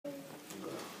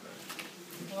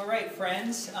All right,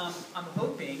 friends, I'm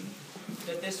hoping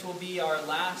that this will be our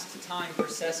last time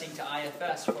processing to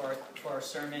IFS for our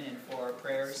sermon and for our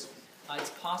prayers.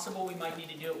 It's possible we might need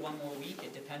to do it one more week.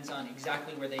 It depends on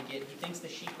exactly where they get. He thinks the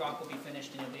sheetrock will be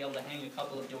finished and he'll be able to hang a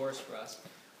couple of doors for us,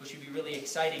 which would be really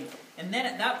exciting. And then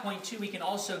at that point, too, we can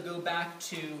also go back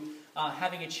to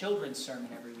having a children's sermon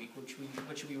every week,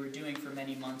 which we were doing for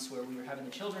many months, where we were having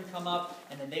the children come up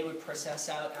and then they would process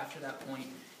out after that point.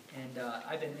 And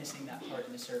I've been missing that part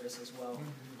in the service as well.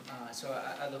 So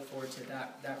I look forward to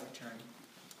that return.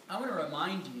 I want to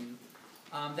remind you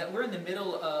that we're in the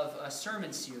middle of a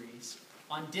sermon series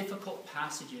on difficult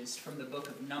passages from the book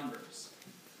of Numbers.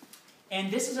 And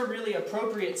this is a really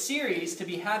appropriate series to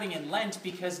be having in Lent,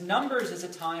 because Numbers is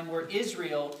a time where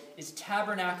Israel is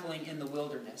tabernacling in the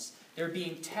wilderness. They're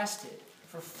being tested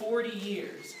for 40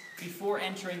 years before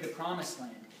entering the Promised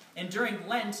Land. And during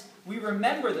Lent, we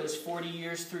remember those 40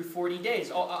 years through 40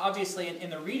 days. Obviously, in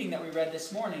the reading that we read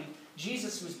this morning,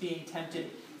 Jesus was being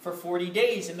tempted for 40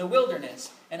 days in the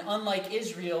wilderness. And unlike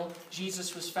Israel,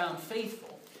 Jesus was found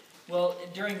faithful. Well,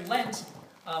 during Lent,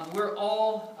 we're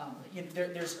all,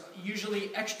 there's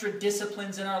usually extra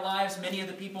disciplines in our lives. Many of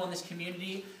the people in this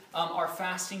community are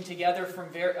fasting together from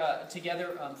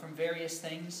various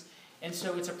things. And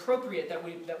so it's appropriate that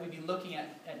we be looking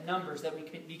at Numbers, that we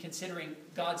be considering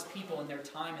God's people in their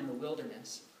time in the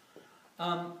wilderness.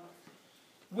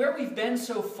 Where we've been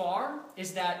so far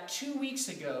is that 2 weeks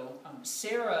ago,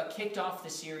 Sarah kicked off the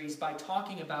series by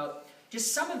talking about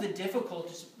just some of the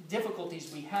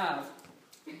difficulties we have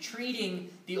treating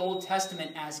the Old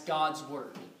Testament as God's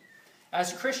Word.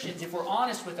 As Christians, if we're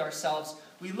honest with ourselves,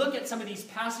 we look at some of these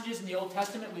passages in the Old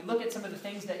Testament, we look at some of the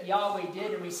things that Yahweh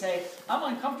did, and we say, I'm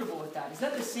uncomfortable with that. Is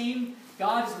that the same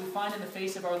God as we find in the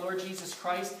face of our Lord Jesus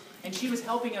Christ? And she was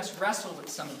helping us wrestle with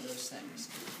some of those things.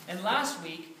 And last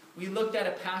week, we looked at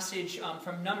a passage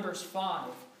from Numbers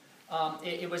 5.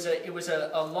 It was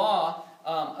a law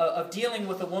of dealing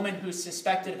with a woman who's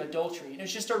suspected of adultery. And it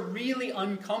was just a really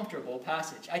uncomfortable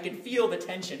passage. I could feel the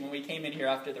tension when we came in here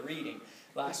after the reading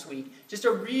last week. Just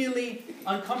a really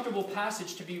uncomfortable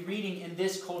passage to be reading in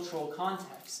this cultural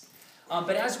context.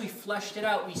 But as we fleshed it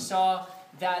out, we saw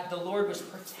that the Lord was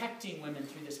protecting women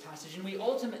through this passage. And we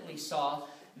ultimately saw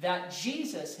that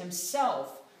Jesus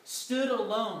himself stood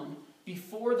alone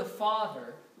before the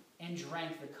Father and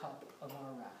drank the cup of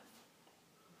our wrath.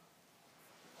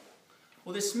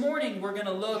 Well, this morning we're going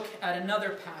to look at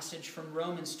another passage from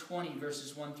Romans 20,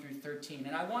 verses 1 through 13.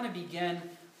 And I want to begin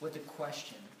with a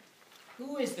question.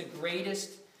 Who is the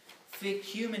greatest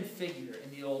human figure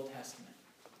in the Old Testament?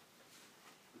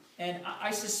 And I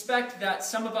suspect that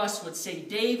some of us would say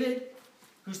David,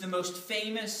 who's the most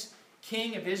famous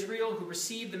king of Israel who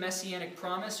received the messianic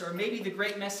promise, or maybe the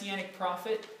great messianic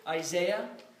prophet Isaiah,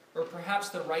 or perhaps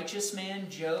the righteous man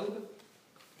Job.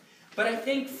 But I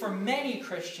think for many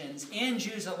Christians and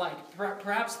Jews alike,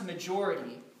 perhaps the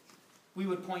majority, we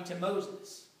would point to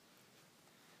Moses.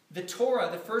 The Torah,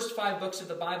 the first 5 books of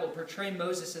the Bible, portray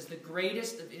Moses as the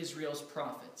greatest of Israel's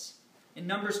prophets. In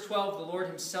Numbers 12, the Lord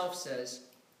himself says,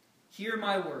 "Hear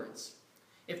my words.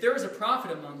 If there is a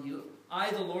prophet among you,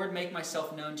 I, the Lord, make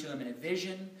myself known to him in a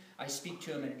vision. I speak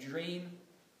to him in a dream.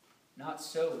 Not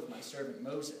so with my servant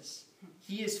Moses.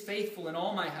 He is faithful in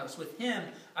all my house. With him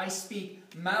I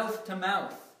speak mouth to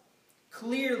mouth,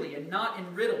 clearly and not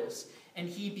in riddles, and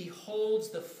he beholds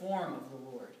the form of the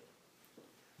Lord."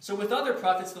 So with other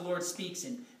prophets, the Lord speaks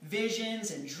in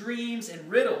visions and dreams and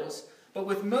riddles, but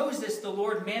with Moses, the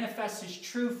Lord manifests his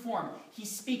true form. He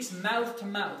speaks mouth to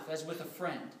mouth, as with a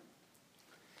friend.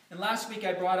 And last week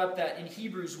I brought up that in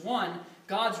Hebrews 1,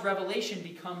 God's revelation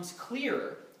becomes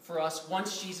clearer for us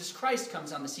once Jesus Christ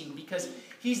comes on the scene, because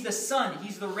he's the sun,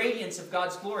 he's the radiance of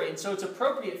God's glory. And so it's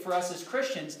appropriate for us as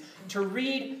Christians to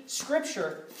read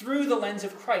Scripture through the lens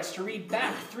of Christ, to read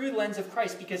back through the lens of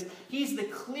Christ, because he's the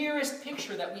clearest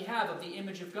picture that we have of the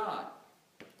image of God.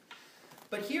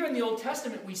 But here in the Old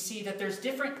Testament we see that there's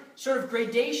different sort of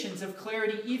gradations of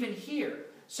clarity even here.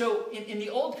 So in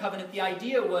the Old Covenant, the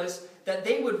idea was that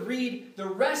they would read the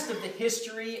rest of the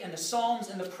history and the Psalms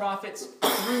and the prophets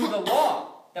through the law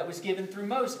that was given through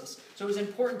Moses. So it was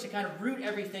important to kind of root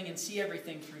everything and see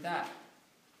everything through that.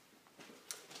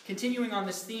 Continuing on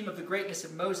this theme of the greatness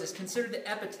of Moses, consider the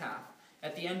epitaph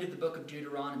at the end of the book of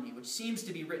Deuteronomy, which seems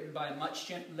to be written by a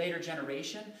much later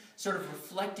generation, sort of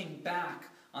reflecting back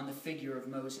on the figure of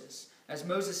Moses. As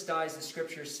Moses dies, the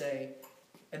scriptures say,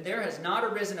 "And there has not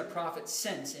arisen a prophet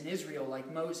since in Israel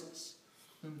like Moses,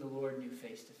 whom the Lord knew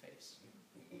face to face."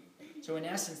 So in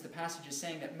essence, the passage is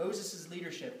saying that Moses'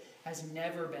 leadership has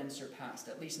never been surpassed,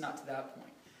 at least not to that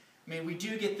point. I mean, we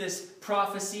do get this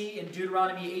prophecy in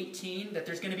Deuteronomy 18 that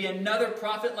there's going to be another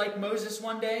prophet like Moses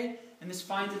one day, and this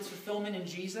finds its fulfillment in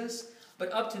Jesus.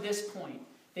 But up to this point,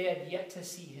 they had yet to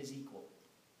see his equal.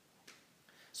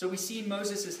 So we see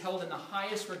Moses is held in the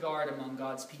highest regard among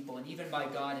God's people, and even by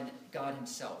God and God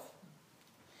himself.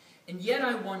 And yet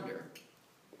I wonder,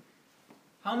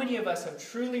 how many of us have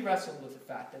truly wrestled with the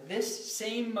fact that this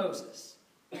same Moses,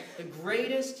 the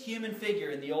greatest human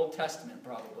figure in the Old Testament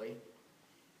probably,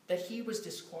 that he was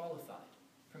disqualified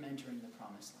from entering the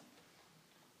promised land.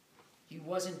 He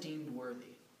wasn't deemed worthy.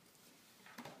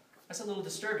 That's a little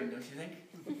disturbing, don't you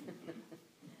think?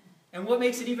 And what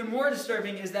makes it even more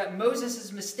disturbing is that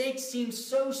Moses' mistakes seem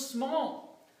so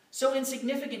small, so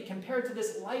insignificant compared to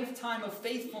this lifetime of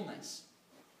faithfulness.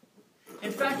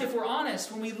 In fact, if we're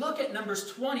honest, when we look at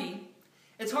Numbers 20,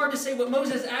 it's hard to say what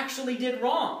Moses actually did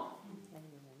wrong.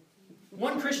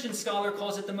 One Christian scholar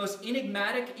calls it the most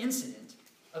enigmatic incident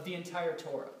of the entire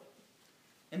Torah.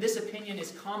 And this opinion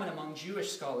is common among Jewish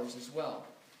scholars as well.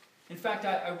 In fact,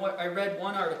 I read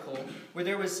one article where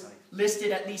there was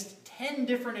listed at least 10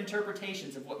 different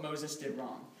interpretations of what Moses did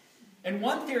wrong. And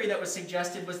one theory that was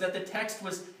suggested was that the text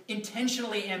was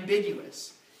intentionally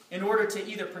ambiguous in order to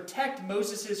either protect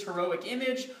Moses' heroic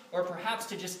image or perhaps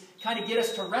to just kind of get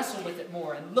us to wrestle with it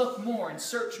more and look more and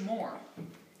search more.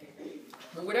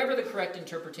 But whatever the correct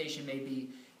interpretation may be,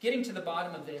 getting to the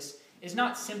bottom of this is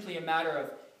not simply a matter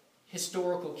of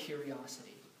historical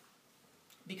curiosity,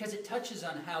 because it touches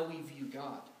on how we view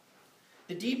God.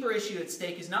 The deeper issue at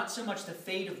stake is not so much the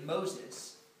fate of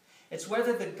Moses, it's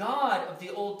whether the God of the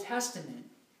Old Testament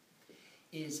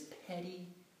is petty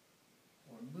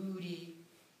or moody,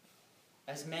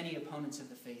 as many opponents of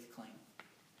the faith claim.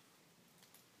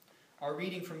 Our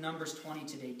reading from Numbers 20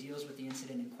 today deals with the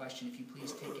incident in question. If you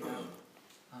please take it out.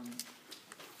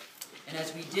 And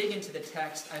as we dig into the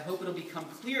text, I hope it'll become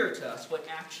clearer to us what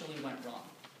actually went wrong.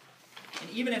 And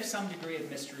even if some degree of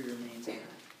mystery remains in that.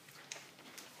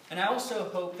 And I also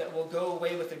hope that we'll go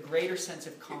away with a greater sense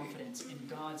of confidence in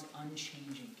God's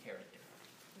unchanging character.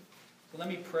 So let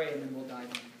me pray and then we'll dive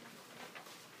in.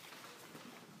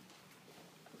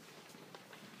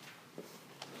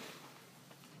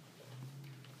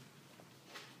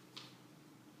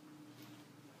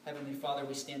 Heavenly Father,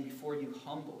 we stand before you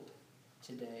humbled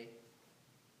today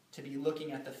to be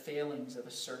looking at the failings of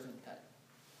a servant that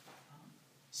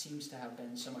seems to have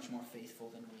been so much more faithful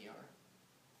than we are.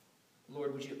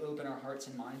 Lord, would you open our hearts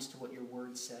and minds to what your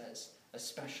word says,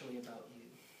 especially about you,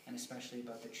 and especially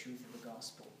about the truth of the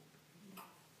gospel.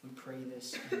 We pray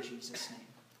this in Jesus'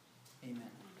 name. Amen.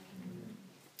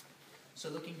 So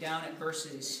looking down at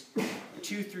verses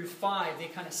 2 through 5, they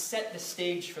kind of set the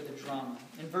stage for the drama.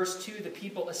 In verse 2, the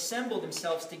people assembled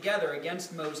themselves together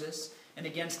against Moses and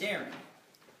against Aaron.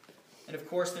 And of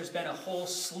course, there's been a whole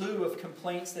slew of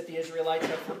complaints that the Israelites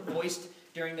have voiced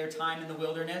during their time in the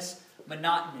wilderness.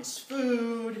 Monotonous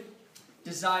food,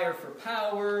 desire for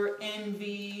power,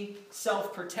 envy,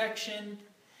 self-protection.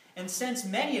 And since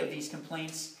many of these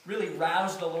complaints really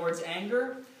roused the Lord's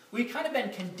anger, we've kind of been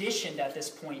conditioned at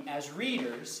this point as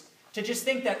readers to just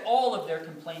think that all of their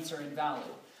complaints are invalid.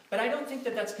 But I don't think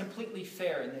that that's completely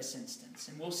fair in this instance,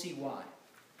 and we'll see why.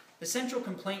 The central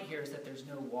complaint here is that there's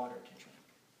no water to drink.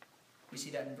 We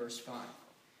see that in verse 5.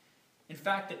 In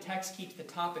fact, the text keeps the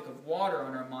topic of water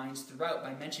on our minds throughout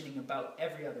by mentioning about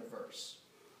every other verse.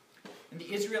 And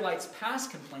the Israelites'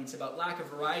 past complaints about lack of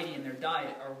variety in their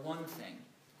diet are one thing.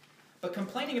 But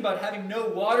complaining about having no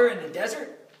water in the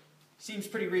desert seems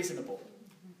pretty reasonable,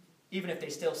 even if they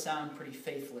still sound pretty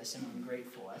faithless and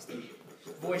ungrateful as they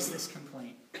voice this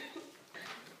complaint.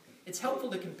 It's helpful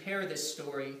to compare this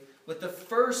story with the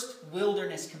first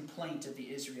wilderness complaint of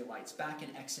the Israelites back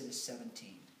in Exodus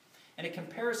 17. And a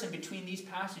comparison between these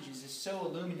passages is so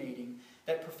illuminating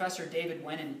that Professor David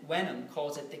Wenham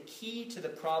calls it the key to the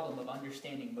problem of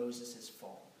understanding Moses'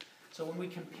 fall. So when we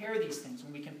compare these things,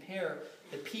 when we compare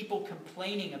the people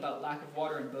complaining about lack of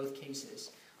water in both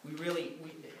cases,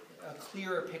 a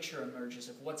clearer picture emerges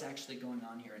of what's actually going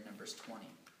on here in Numbers 20.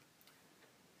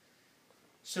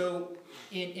 So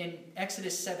in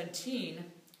Exodus 17,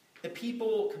 the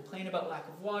people complain about lack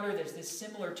of water. There's this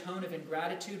similar tone of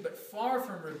ingratitude, but far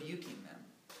from rebuking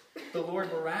them, the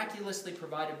Lord miraculously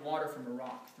provided water from a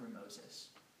rock through Moses.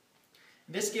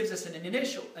 This gives us an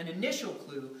initial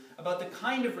clue about the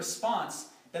kind of response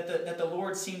that the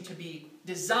Lord seemed to be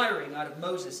desiring out of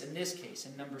Moses in this case,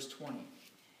 in Numbers 20.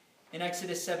 In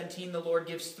Exodus 17, the Lord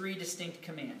gives 3 distinct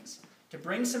commands: to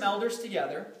bring some elders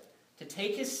together, to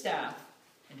take his staff,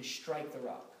 and to strike the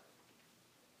rock.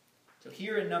 So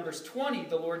here in Numbers 20,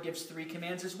 the Lord gives 3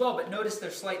 commands as well, but notice they're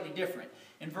slightly different.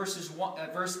 In verse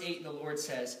 8, the Lord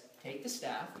says, take the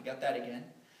staff, we got that again,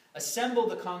 assemble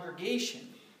the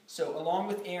congregation, so along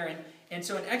with Aaron. And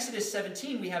so in Exodus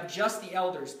 17, we have just the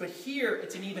elders, but here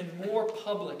it's an even more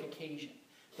public occasion.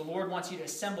 The Lord wants you to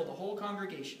assemble the whole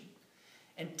congregation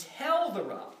and tell the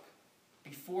rock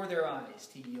before their eyes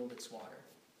to yield its water.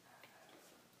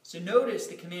 So notice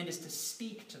the command is to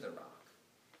speak to the rock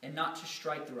and not to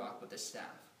strike the rock with a staff.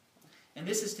 And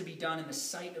this is to be done in the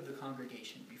sight of the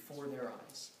congregation before their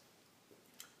eyes.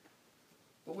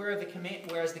 But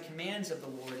whereas the commands of the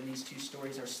Lord in these two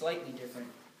stories are slightly different,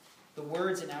 the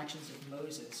words and actions of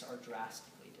Moses are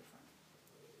drastically different.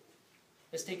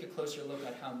 Let's take a closer look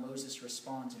at how Moses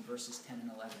responds in verses 10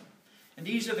 and 11. And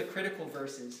these are the critical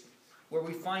verses where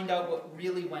we find out what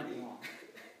really went wrong.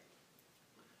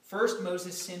 First,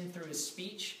 Moses sinned through his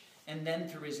speech and then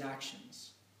through his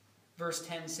actions. Verse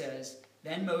 10 says,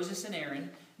 "Then Moses and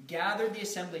Aaron gathered the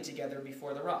assembly together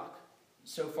before the rock."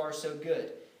 So far, so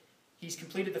good. He's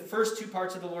completed the first two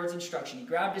parts of the Lord's instruction. He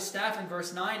grabbed his staff in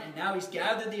verse 9, and now he's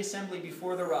gathered the assembly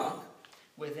before the rock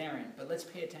with Aaron. But let's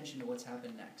pay attention to what's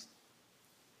happened next.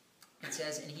 It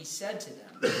says, "And he said to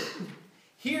them,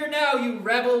 'Hear now, you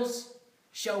rebels,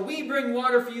 shall we bring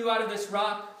water for you out of this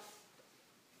rock?'"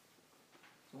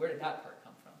 So where did that part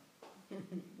come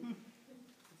from?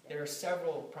 There are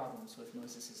several problems with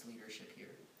Moses' leadership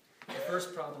here. The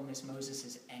first problem is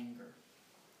Moses' anger.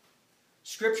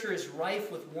 Scripture is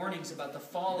rife with warnings about the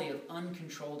folly of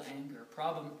uncontrolled anger.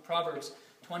 Proverbs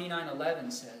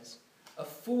 29:11 says, "A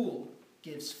fool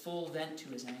gives full vent to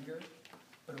his anger,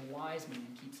 but a wise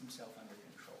man keeps himself under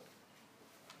control."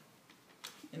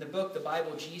 In the book, The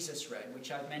Bible Jesus Read, which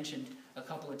I've mentioned a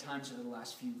couple of times over the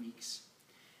last few weeks,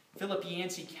 Philip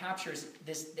Yancey captures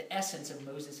the essence of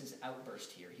Moses'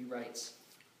 outburst here. He writes,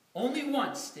 "Only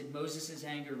once did Moses'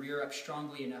 anger rear up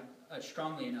strongly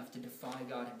enough to defy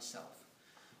God himself.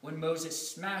 When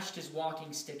Moses smashed his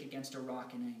walking stick against a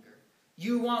rock in anger.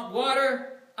 'You want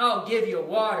water? I'll give you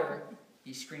water,'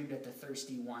 he screamed at the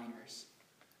thirsty whiners.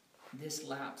 This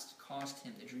lapse cost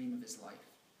him the dream of his life,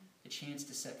 the chance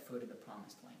to set foot in the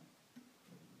promised land."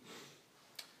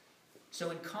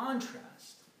 So in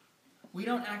contrast, we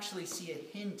don't actually see a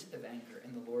hint of anger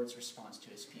in the Lord's response to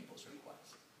his people's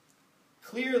request.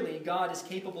 Clearly, God is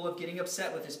capable of getting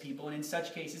upset with his people, and in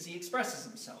such cases he expresses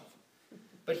himself.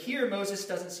 But here, Moses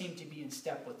doesn't seem to be in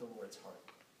step with the Lord's heart.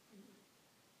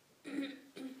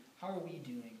 How are we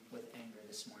doing with anger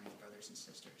this morning, brothers and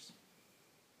sisters?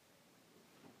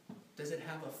 Does it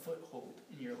have a foothold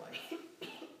in your life?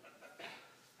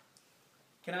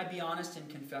 Can I be honest and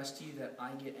confess to you that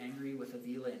I get angry with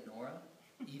Avila and Nora,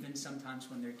 even sometimes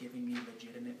when they're giving me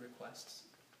legitimate requests?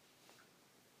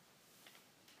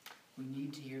 We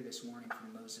need to hear this warning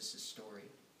from Moses' story.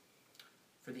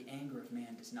 For the anger of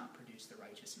man does not produce the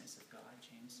righteousness of God,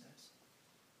 James says.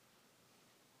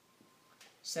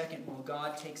 Second, while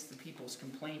God takes the people's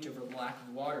complaint over the lack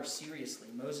of water seriously,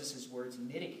 Moses' words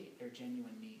mitigate their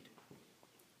genuine need.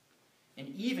 And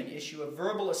even issue a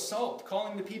verbal assault,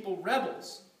 calling the people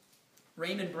rebels.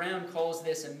 Raymond Brown calls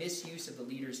this a misuse of the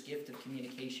leader's gift of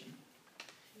communication.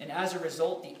 And as a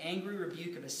result, the angry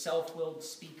rebuke of a self-willed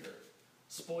speaker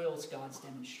spoils God's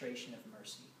demonstration of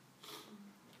mercy.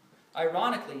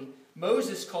 Ironically,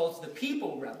 Moses calls the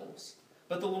people rebels,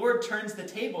 but the Lord turns the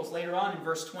tables later on in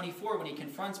verse 24 when he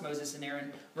confronts Moses and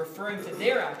Aaron, referring to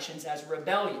their actions as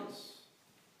rebellion.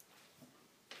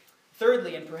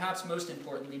 Thirdly, and perhaps most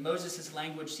importantly, Moses'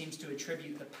 language seems to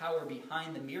attribute the power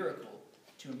behind the miracle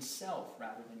to himself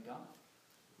rather than God.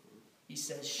 He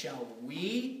says, "Shall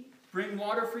we bring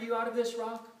water for you out of this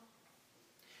rock?"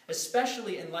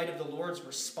 Especially in light of the Lord's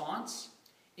response,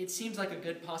 it seems like a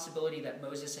good possibility that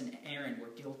Moses and Aaron were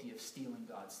guilty of stealing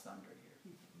God's thunder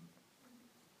here.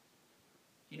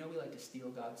 You know we like to steal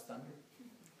God's thunder?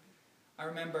 I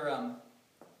remember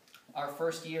our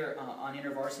first year on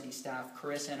InterVarsity staff,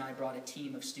 Carissa and I brought a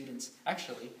team of students,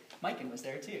 actually, Micah was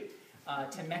there too,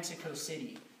 to Mexico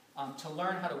City to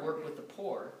learn how to work with the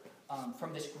poor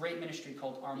from this great ministry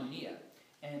called Armonia.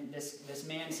 And this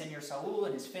man, Senor Saul,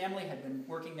 and his family had been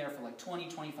working there for like 20,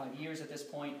 25 years at this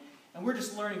point. And we're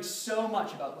just learning so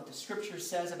much about what the Scripture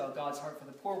says about God's heart for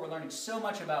the poor. We're learning so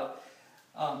much about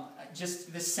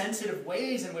just the sensitive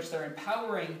ways in which they're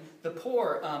empowering the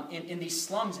poor in these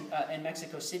slums in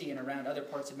Mexico City and around other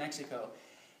parts of Mexico.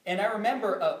 And I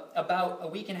remember about a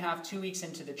week and a half, 2 weeks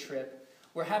into the trip,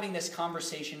 we're having this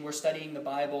conversation, we're studying the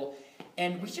Bible,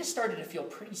 and we just started to feel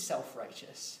pretty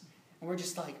self-righteous. And we're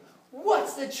just like,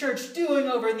 what's the church doing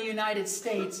over in the United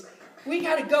States? We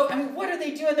got to go. I mean, what are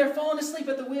they doing? They're falling asleep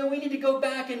at the wheel. We need to go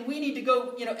back and we need to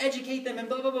go, educate them and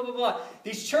blah, blah, blah, blah, blah.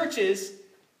 These churches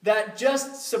that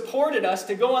just supported us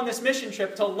to go on this mission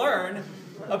trip to learn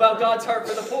about God's heart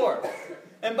for the poor.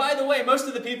 And by the way, most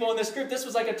of the people in this group, this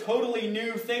was like a totally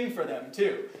new thing for them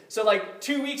too. So like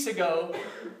 2 weeks ago,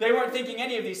 they weren't thinking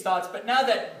any of these thoughts, but now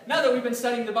that we've been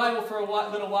studying the Bible for a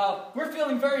little while, we're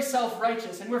feeling very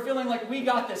self-righteous, and we're feeling like we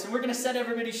got this, and we're going to set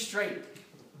everybody straight.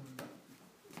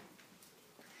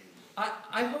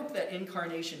 I hope that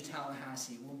Incarnation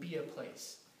Tallahassee will be a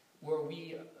place where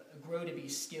we grow to be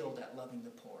skilled at loving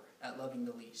the poor, at loving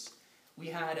the least. We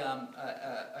had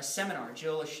a seminar.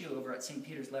 Jill Ashu over at St.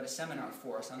 Peter's led a seminar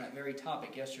for us on that very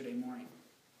topic yesterday morning.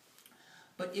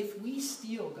 But if we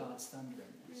steal God's thunder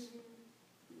in this,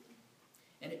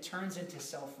 and it turns into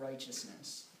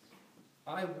self-righteousness,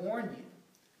 I warn you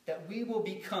that we will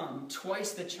become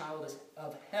twice the child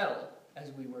of hell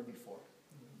as we were before.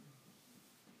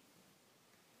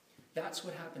 That's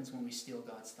what happens when we steal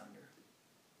God's thunder.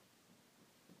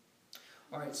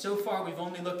 All right, so far we've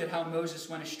only looked at how Moses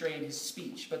went astray in his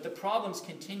speech, but the problems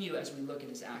continue as we look at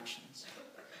his actions.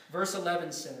 Verse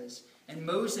 11 says, "And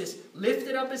Moses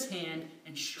lifted up his hand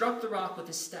and struck the rock with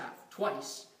his staff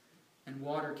twice, and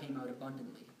water came out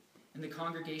abundantly. And the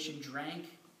congregation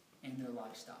drank and their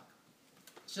livestock."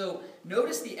 So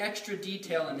notice the extra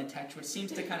detail in the text, which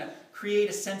seems to kind of create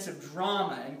a sense of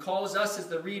drama and calls us as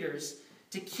the readers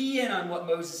to key in on what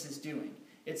Moses is doing.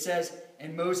 It says,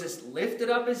 "And Moses lifted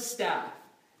up his staff."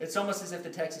 It's almost as if the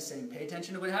text is saying, pay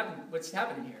attention to what's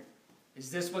happening here. Is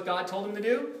this what God told him to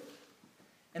do?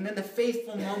 And then the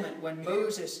faithful moment when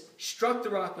Moses struck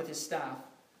the rock with his staff,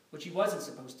 which he wasn't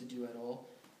supposed to do at all,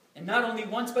 and not only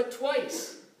once but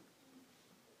twice.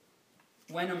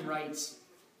 Wenham writes,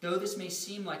 "Though this may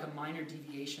seem like a minor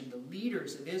deviation, the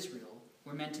leaders of Israel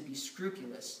were meant to be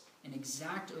scrupulous in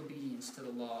exact obedience to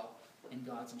the law and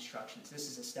God's instructions." This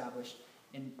is established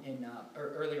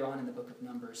earlier on in the book of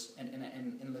Numbers and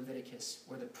in Leviticus,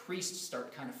 where the priests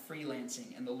start kind of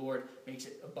freelancing, and the Lord makes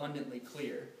it abundantly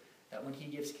clear that when he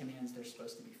gives commands, they're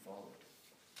supposed to be followed.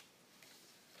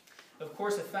 Of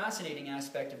course, a fascinating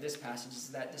aspect of this passage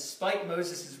is that despite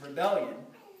Moses' rebellion,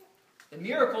 the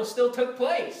miracle still took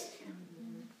place.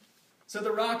 So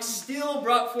the rock still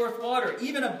brought forth water,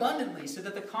 even abundantly, so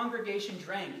that the congregation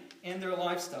drank and their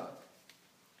livestock.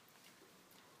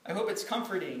 I hope it's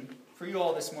comforting for you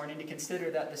all this morning to consider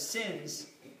that the sins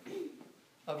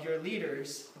of your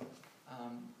leaders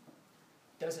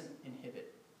doesn't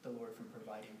inhibit the Lord from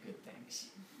providing good things.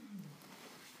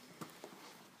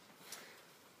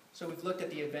 So we've looked at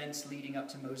the events leading up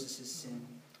to Moses' sin,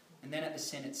 and then at the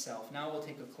sin itself. Now we'll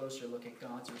take a closer look at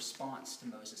God's response to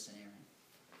Moses and Aaron.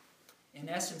 In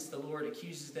essence, the Lord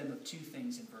accuses them of two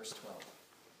things in verse 12.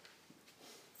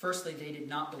 Firstly, they did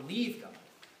not believe God,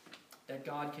 that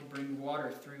God could bring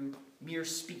water through mere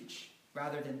speech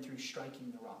rather than through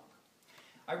striking the rock.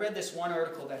 I read this one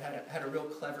article that had a real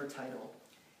clever title.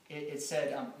 It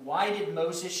said, "Why did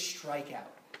Moses strike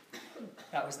out?"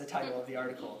 That was the title of the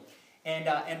article.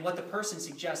 And what the person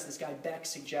suggests, this guy Beck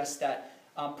suggests that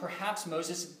perhaps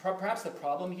the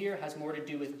problem here has more to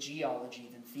do with geology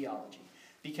than theology.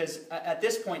 Because at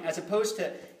this point, as opposed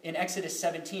to in Exodus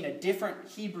 17, a different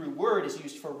Hebrew word is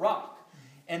used for rock.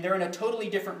 And they're in a totally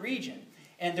different region.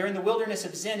 And they're in the wilderness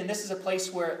of Zin, and this is a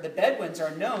place where the Bedouins are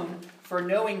known for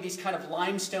knowing these kind of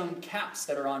limestone caps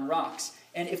that are on rocks.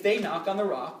 And if they knock on the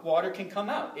rock, water can come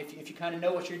out, if you kind of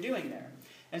know what you're doing there.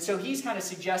 And so he's kind of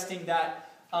suggesting that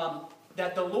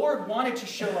the Lord wanted to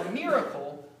show a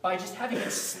miracle by just having him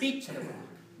speak to the rock.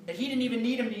 That he didn't even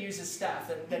need him to use his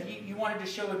staff. That he wanted to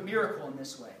show a miracle in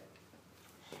this way.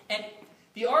 And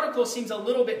the article seems a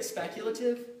little bit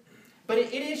speculative, but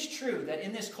it is true that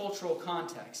in this cultural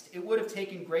context, it would have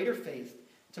taken greater faith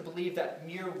to believe that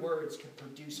mere words could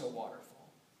produce a waterfall.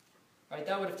 Right?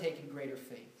 That would have taken greater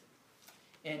faith.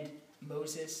 And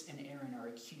Moses and Aaron are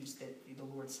accused that the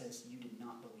Lord says, "You did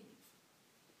not believe."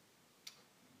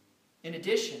 In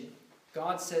addition,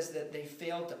 God says that they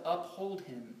failed to uphold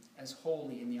him as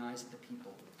holy in the eyes of the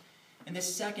people. And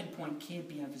this second point can't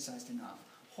be emphasized enough.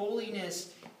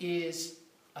 Holiness is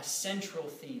a central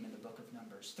theme in the book of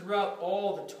Numbers, throughout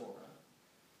all the Torah.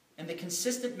 And the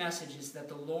consistent message is that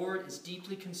the Lord is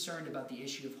deeply concerned about the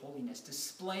issue of holiness,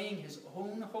 displaying his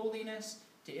own holiness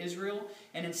to Israel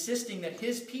and insisting that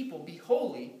his people be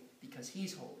holy because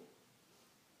he's holy.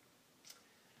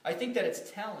 I think that it's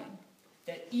telling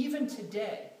that even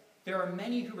today, there are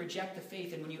many who reject the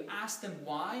faith, and when you ask them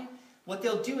why, what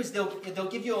they'll do is they'll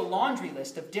give you a laundry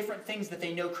list of different things that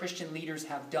they know Christian leaders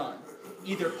have done.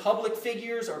 Either public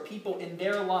figures or people in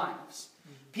their lives.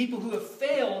 People who have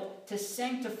failed to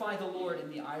sanctify the Lord in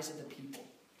the eyes of the people.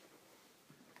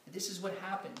 And this is what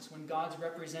happens when God's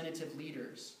representative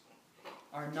leaders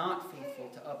are not faithful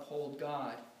to uphold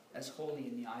God as holy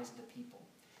in the eyes of the people.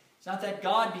 It's not that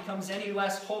God becomes any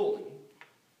less holy.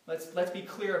 Let's be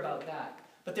clear about that.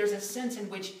 But there's a sense in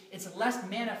which it's less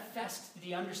manifest to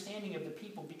the understanding of the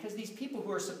people, because these people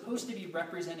who are supposed to be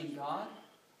representing God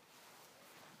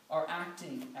are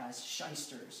acting as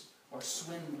shysters or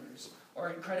swindlers or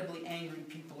incredibly angry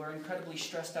people or incredibly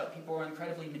stressed out people or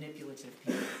incredibly manipulative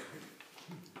people.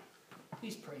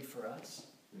 Please pray for us.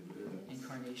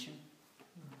 Incarnation.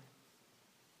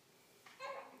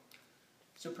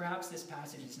 So perhaps this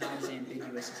passage is not as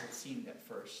ambiguous as it seemed at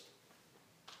first.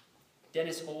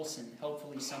 Dennis Olson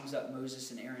helpfully sums up Moses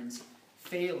and Aaron's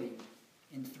failing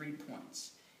in 3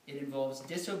 points. It involves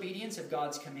disobedience of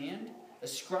God's command,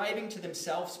 ascribing to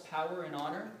themselves power and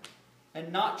honor,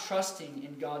 and not trusting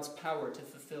in God's power to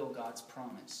fulfill God's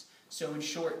promise. So in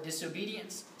short,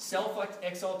 disobedience,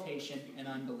 self-exaltation, and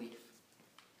unbelief.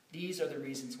 These are the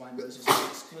reasons why Moses was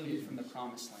excluded from the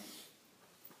promised land.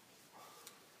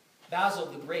 Basil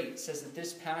the Great says that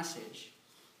this passage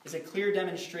is a clear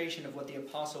demonstration of what the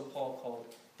Apostle Paul called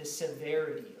the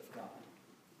severity of God.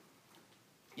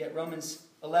 Yet Romans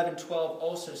 11:12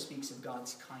 also speaks of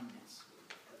God's kindness.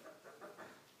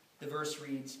 The verse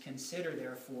reads, "Consider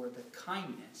therefore the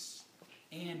kindness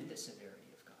and the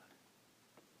severity of God."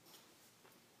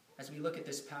 As we look at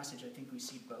this passage, I think we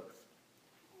see both.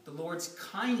 The Lord's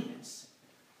kindness,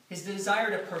 his desire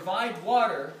to provide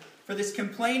water for this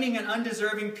complaining and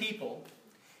undeserving people,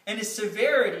 and his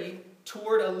severity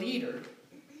toward a leader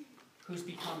who's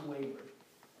become wayward.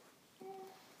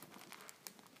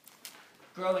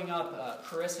 Growing up,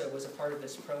 Carissa was a part of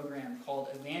this program called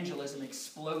Evangelism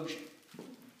Explosion.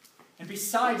 And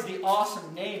besides the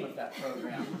awesome name of that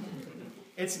program,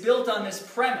 it's built on this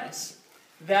premise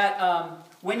that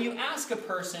when you ask a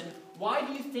person, why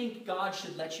do you think God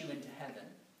should let you into heaven?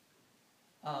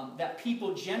 That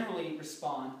people generally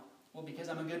respond, well, because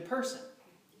I'm a good person.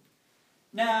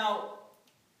 Now,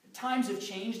 times have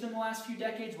changed in the last few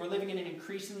decades. We're living in an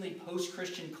increasingly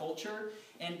post-Christian culture.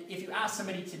 And if you ask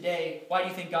somebody today, why do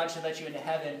you think God should let you into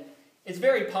heaven? It's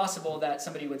very possible that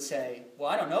somebody would say, well,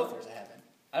 I don't know if there's a heaven.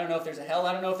 I don't know if there's a hell.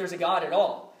 I don't know if there's a God at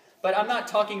all. But I'm not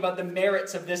talking about the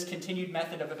merits of this continued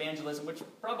method of evangelism, which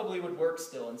probably would work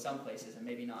still in some places and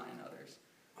maybe not in others.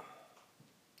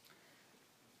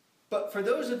 But for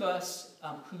those of us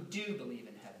who do believe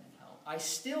in heaven and hell, I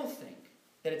still think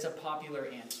that it's a popular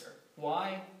answer.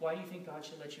 Why? Why do you think God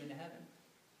should let you into heaven?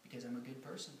 Because I'm a good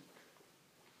person.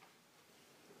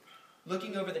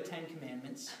 Looking over the 10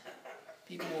 Commandments,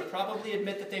 people will probably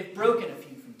admit that they've broken a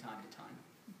few from time to time.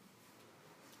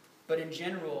 But in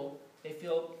general, they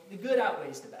feel the good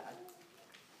outweighs the bad.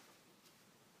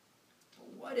 But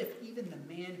what if even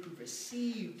the man who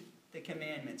received the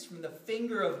commandments from the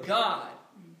finger of God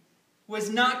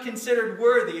was not considered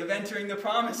worthy of entering the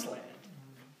promised land?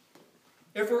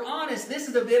 If we're honest, this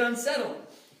is a bit unsettling.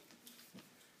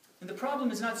 And the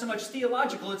problem is not so much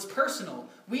theological, it's personal.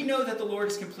 We know that the Lord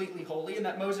is completely holy and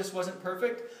that Moses wasn't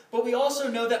perfect, but we also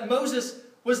know that Moses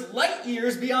was light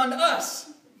years beyond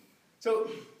us.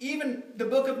 So even the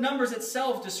book of Numbers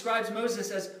itself describes Moses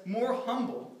as more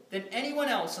humble than anyone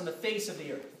else on the face of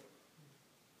the earth.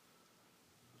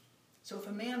 So if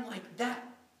a man like that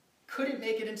couldn't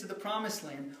make it into the promised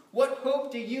land, what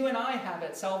hope do you and I have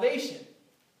at salvation?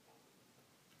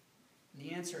 And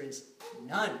the answer is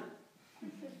none.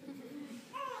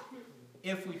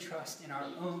 If we trust in our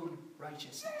own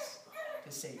righteousness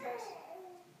to save us.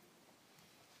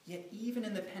 Yet even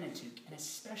in the Pentateuch, and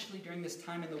especially during this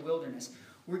time in the wilderness,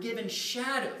 we're given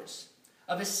shadows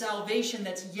of a salvation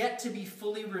that's yet to be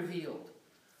fully revealed.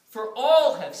 For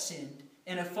all have sinned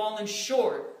and have fallen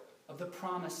short of the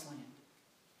promised land.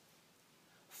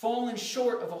 Fallen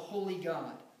short of a holy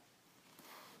God.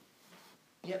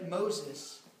 Yet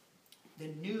Moses, the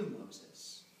new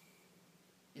Moses,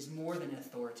 is more than an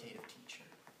authoritative teacher.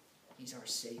 He's our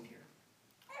Savior.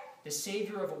 The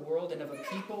Savior of a world and of a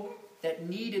people that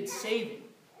needed saving.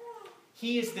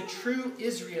 He is the true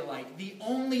Israelite, the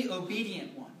only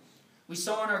obedient one. We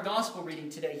saw in our gospel reading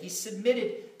today, he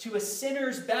submitted to a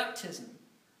sinner's baptism,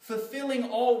 fulfilling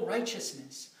all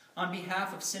righteousness on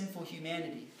behalf of sinful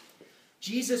humanity.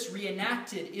 Jesus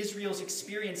reenacted Israel's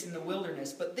experience in the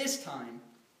wilderness, but this time,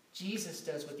 Jesus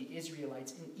does what the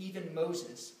Israelites and even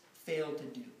Moses failed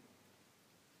to do.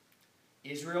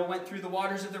 Israel went through the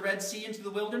waters of the Red Sea into the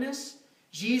wilderness.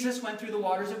 Jesus went through the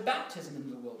waters of baptism into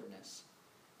the wilderness.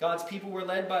 God's people were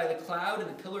led by the cloud and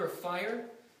the pillar of fire.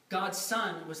 God's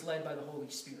Son was led by the Holy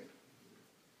Spirit.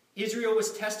 Israel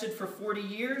was tested for 40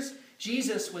 years.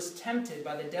 Jesus was tempted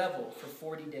by the devil for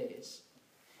 40 days.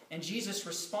 And Jesus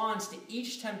responds to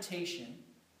each temptation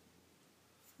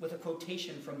with a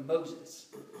quotation from Moses,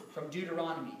 from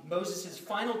Deuteronomy. Moses'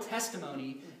 final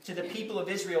testimony to the people of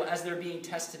Israel as they're being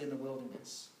tested in the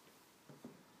wilderness.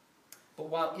 But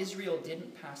while Israel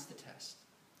didn't pass the test,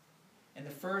 and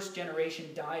the first generation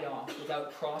died off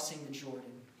without crossing the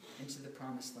Jordan into the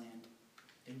promised land,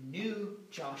 the new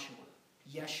Joshua,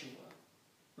 Yeshua,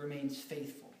 remains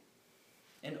faithful.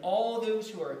 And all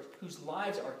those whose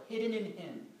lives are hidden in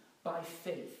him by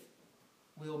faith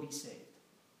will be saved.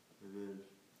 Amen.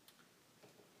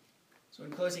 So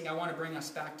in closing, I want to bring us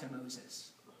back to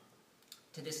Moses,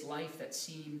 to this life that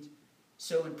seemed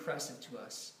so impressive to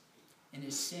us, and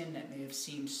his sin that may have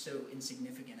seemed so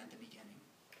insignificant at the beginning.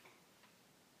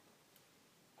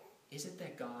 Is it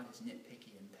that God is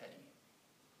nitpicky and petty?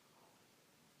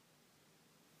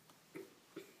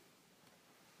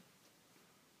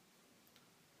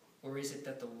 Or is it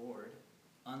that the Lord,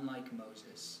 unlike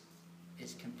Moses,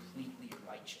 is completely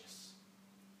righteous,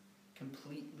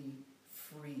 completely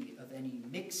free of any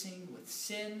mixing with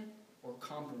sin or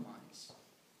compromise?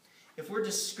 If we're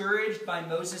discouraged by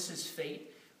Moses'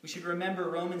 fate, we should remember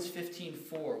Romans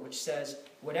 15:4, which says,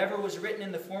 "Whatever was written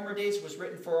in the former days was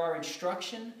written for our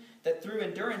instruction, that through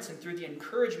endurance and through the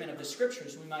encouragement of the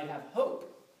Scriptures we might have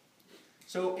hope."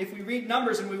 So if we read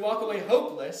Numbers and we walk away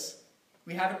hopeless,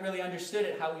 we haven't really understood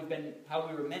it how we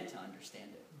were meant to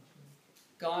understand it.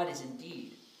 God is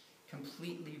indeed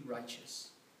completely righteous.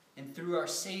 And through our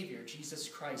Savior, Jesus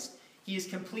Christ, he is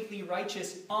completely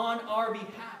righteous on our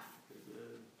behalf.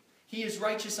 He is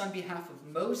righteous on behalf of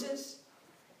Moses,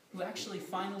 who actually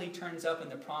finally turns up in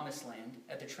the promised land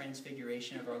at the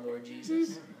transfiguration of our Lord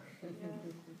Jesus.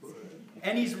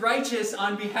 And he's righteous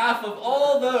on behalf of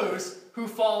all those who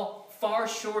fall far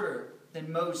shorter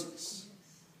than Moses.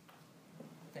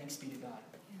 Thanks be to God.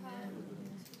 I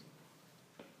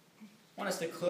want us to close.